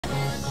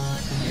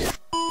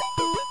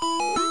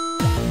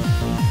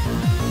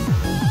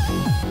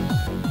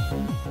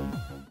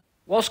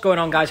What's going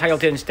on, guys? How y'all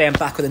doing today? I'm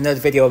back with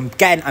another video.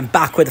 Again, I'm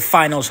back with the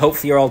finals.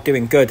 Hopefully you're all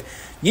doing good.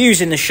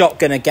 Using the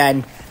shotgun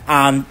again.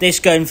 And this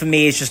gun for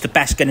me is just the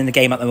best gun in the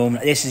game at the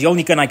moment. This is the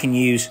only gun I can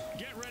use,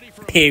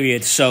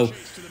 period. So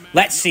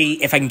let's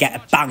see if I can get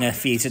a banger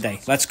for you today.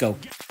 Let's go.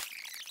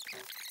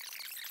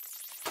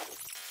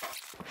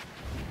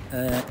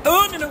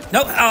 Oh, no.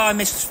 No, I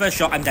missed his first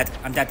shot. I'm dead.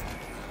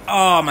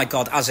 Oh, my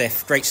God. As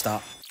if. Great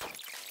start.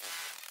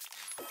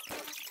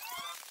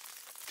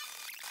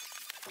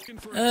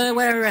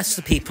 Where are the rest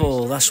of the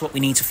people? That's what we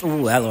need to...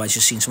 Oh, hello, I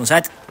just seen someone's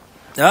head.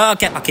 Oh,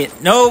 get back here.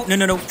 No.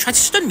 Try to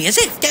stun me, as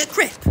if. Get a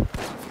grip.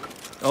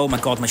 Oh, my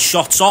God, my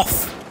shot's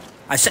off.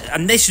 I said...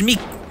 And this is me...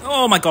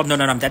 Oh, my God, no,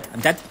 I'm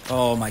dead.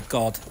 Oh, my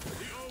God.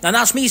 And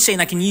that's me saying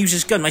I can use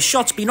this gun. My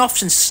shot's been off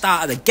since the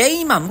start of the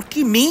game, man. What do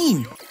you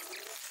mean?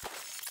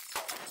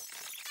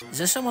 Is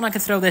there someone I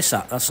can throw this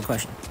at? That's the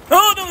question.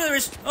 Oh, no, there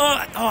is.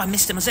 Oh, I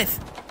missed him, as if.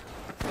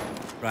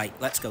 Right,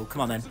 let's go.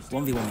 Come on, then.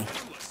 1v1 me.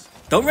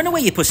 Don't run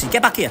away, you pussy.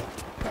 Get back here.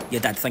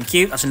 You're dead. Thank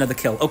you. That's another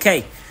kill.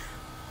 Okay.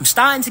 I'm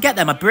starting to get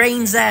there. My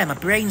brain's there.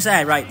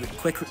 Right.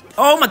 Quick.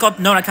 Oh, my God.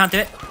 No, I can't do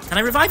it. Can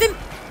I revive him?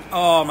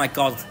 Oh, my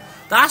God.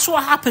 That's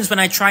what happens when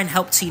I try and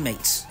help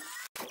teammates.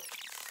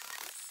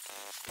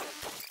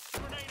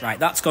 Right.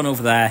 That's gone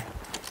over there.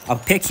 I'll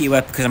pick you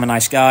up because I'm a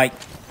nice guy.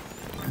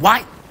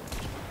 Why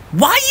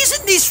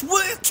isn't this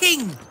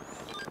working?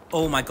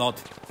 Oh, my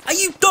God. Are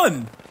you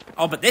done?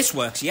 Oh, but this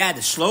works. Yeah,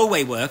 the slow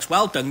way works.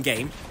 Well done,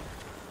 game.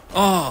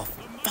 Oh,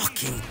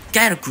 fucking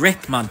get a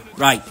grip, man.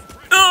 Right.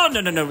 Oh,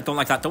 no. Don't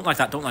like that.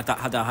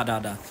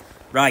 Hada.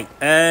 Right.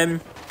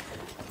 Don't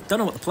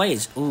know what the play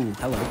is. Ooh,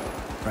 hello.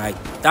 Right.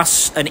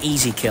 That's an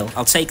easy kill.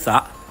 I'll take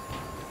that.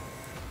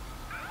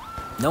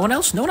 No one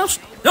else? No, he's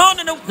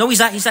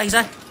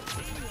there.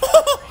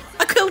 Oh,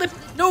 I killed him.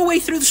 No way,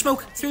 through the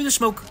smoke.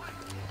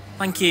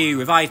 Thank you.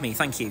 Revive me.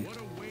 Thank you.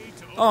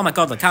 Oh, my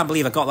God. I can't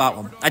believe I got that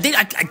one. I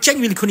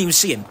genuinely couldn't even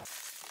see him.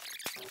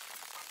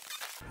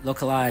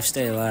 Look alive,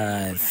 stay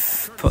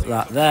alive. Put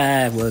that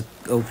there. We're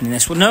opening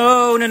this one.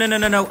 No.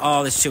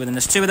 Oh, there's two of them.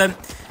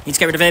 Need to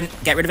get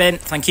rid of him.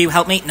 Thank you.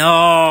 Help me.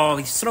 No,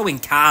 he's throwing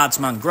cards,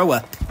 man. Grow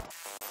up.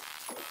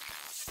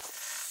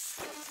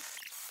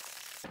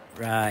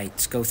 Right,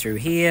 let's go through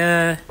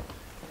here.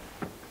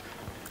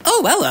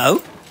 Oh,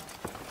 hello.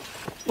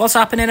 What's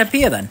happening up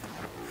here, then?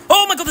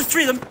 Oh, my God, there's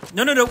three of them.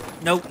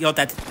 No, you're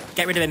dead.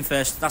 Get rid of him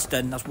first. That's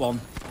done. That's one.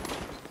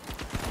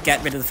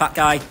 Get rid of the fat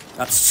guy.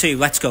 That's two.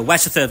 Let's go.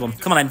 Where's the third one?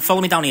 Come on, then.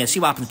 Follow me down here. See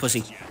what happens,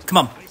 pussy. Come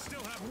on.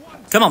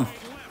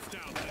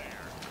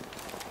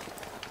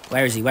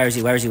 Where is he?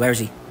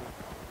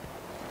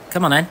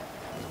 Come on, then.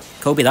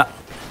 Kobe that.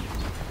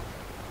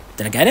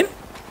 Did I get him?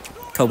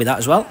 Kobe that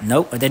as well.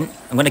 No, I didn't.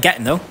 I'm going to get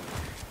him, though.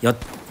 You're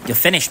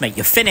finished, mate.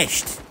 You're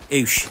finished.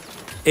 Oosh.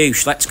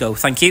 Let's go.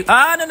 Thank you.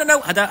 Ah,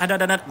 no.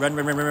 Hada. Run.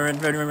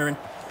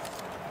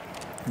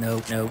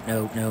 No.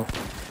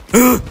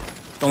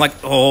 Don't like...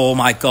 Oh,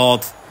 my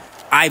God.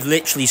 I've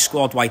literally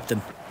squad wiped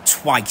them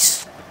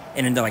twice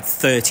in under like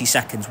 30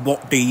 seconds.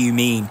 What do you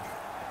mean?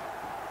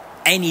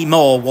 Any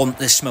more want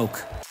the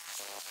smoke?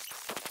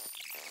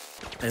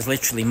 There's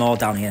literally more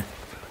down here.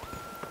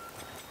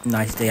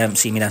 Nice, they haven't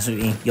seen me. That's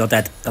me. You're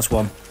dead. That's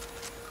one.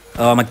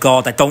 Oh my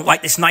God, I don't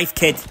like this knife,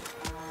 kid.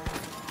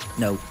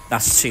 No,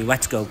 that's two.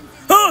 Let's go.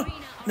 Oh!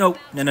 No.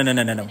 No,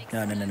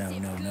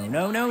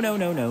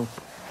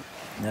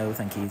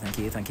 thank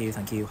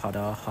you.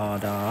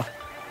 Harder.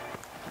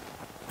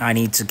 I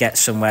need to get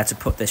somewhere to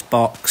put this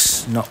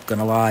box. Not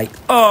gonna lie.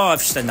 Oh,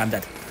 I'm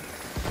dead.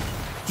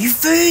 You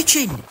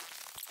virgin!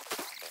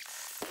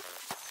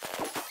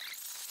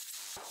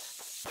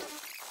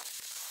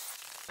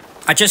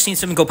 I just seen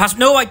someone go past.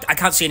 No, I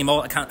can't see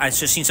anymore. I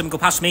just seen someone go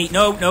past me.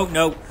 No.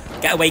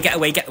 Get away.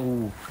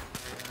 Ooh.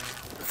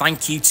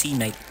 Thank you,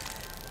 teammate.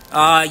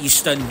 Ah, you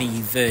stunned me,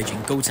 you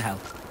virgin. Go to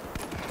hell.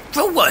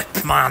 Grow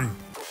up, man.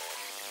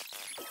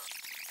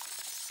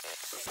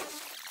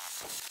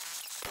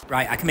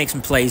 Right, I can make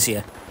some plays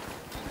here.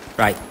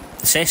 Right,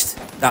 assist.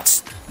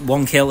 That's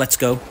one kill. Let's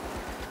go.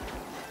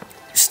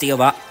 Steal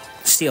that.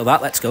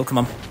 Let's go. Come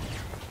on.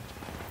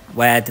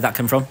 Where did that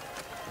come from?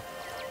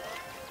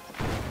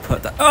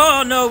 Put that.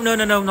 Oh, no.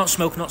 Not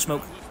smoke.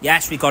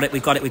 Yes, we got it.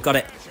 Look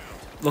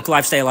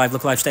alive, stay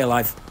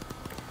alive.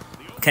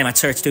 Okay, my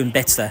turret's doing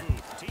bits there.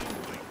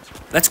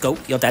 Let's go.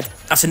 You're dead.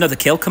 That's another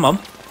kill. Come on.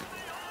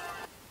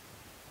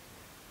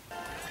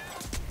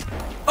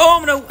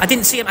 Oh, no. I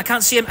didn't see him. I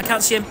can't see him.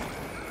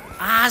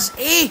 As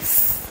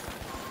if.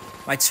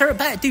 My turret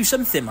better do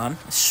something, man.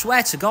 I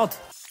swear to God.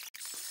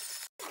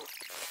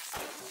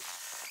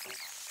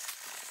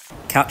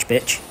 Catch,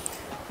 bitch.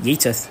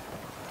 Yeeteth.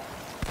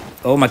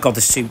 Oh my God,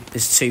 there's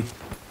two.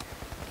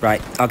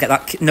 Right, I'll get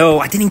that. No,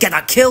 I didn't get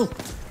that kill.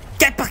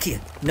 Get back here.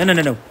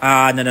 No.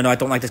 Ah, no. I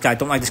don't like this guy.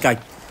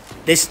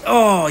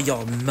 Oh,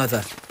 your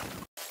mother.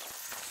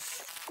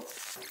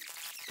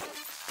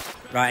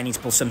 Right, I need to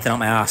pull something out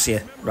my ass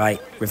here. Right,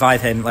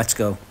 revive him. Let's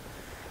go.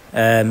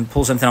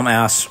 Pull something out my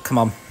ass. Come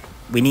on.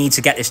 We need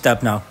to get this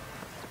dub now.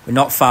 We're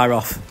not far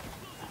off.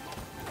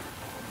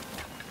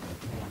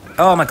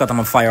 Oh my God, I'm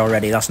on fire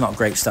already. That's not a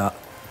great start.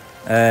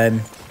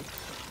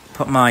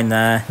 Put mine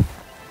there.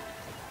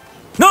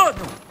 No!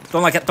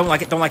 Don't like it, don't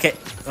like it, don't like it.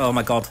 Oh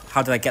my god,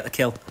 how did I get the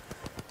kill?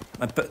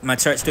 My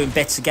turret's doing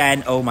bits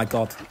again. Oh my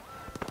god.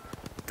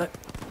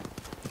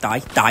 Die.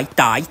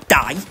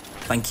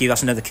 Thank you,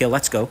 that's another kill,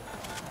 let's go.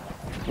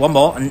 One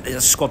more, and it's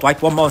a squad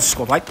wipe. One more, it's a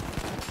squad wipe.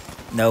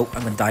 No,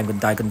 I'm gonna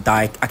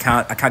die. I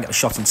can't get a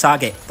shot on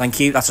target. Thank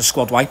you, that's a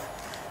squad wipe.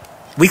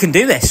 We can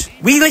do this.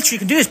 We literally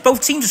can do this.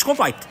 Both teams are squad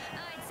wiped.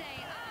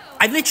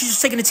 I've literally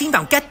just taken a team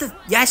down. Get the...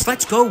 Yes,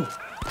 let's go.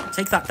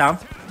 Take that down.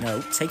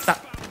 No, take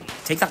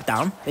that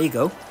down. There you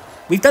go.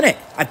 We've done it.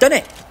 I've done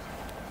it.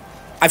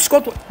 I've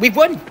squad... We've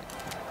won.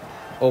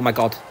 Oh my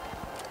god.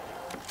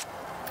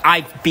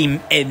 I've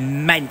been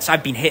immense.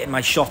 I've been hitting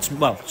my shots.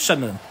 Well,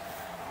 some of them.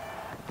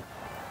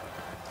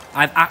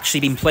 I've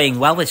actually been playing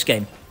well this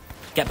game.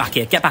 Get back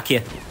here. Get back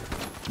here.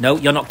 No,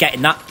 you're not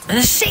getting that. An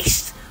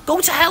assist. Go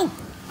to hell.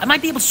 I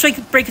might be able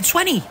to break a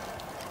 20.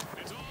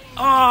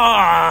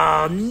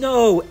 Oh,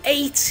 no.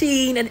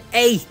 18 and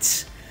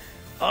 8.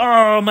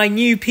 Oh, my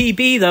new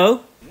PB,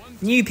 though.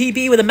 New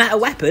PB with a meta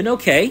weapon.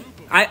 Okay.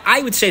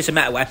 I would say it's a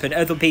meta weapon.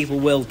 Other people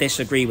will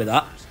disagree with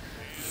that.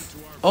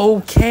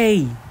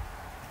 Okay.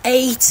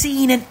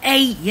 18 and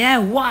 8. Yeah,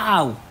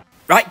 wow.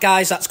 Right,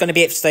 guys, that's going to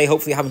be it for today.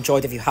 Hopefully you have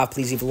enjoyed. If you have,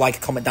 please leave a like,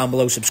 comment down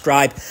below,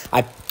 subscribe.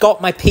 I've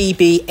got my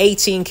PB,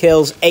 18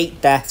 kills,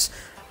 8 deaths.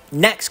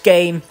 Next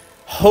game,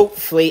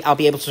 hopefully I'll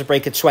be able to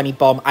break a 20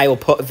 bomb. I will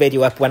put a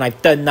video up when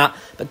I've done that.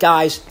 But,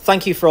 guys,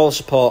 thank you for all the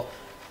support.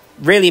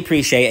 Really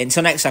appreciate it.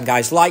 Until next time,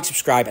 guys, like,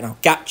 subscribe, and I'll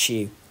catch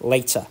you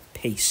later.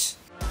 Peace.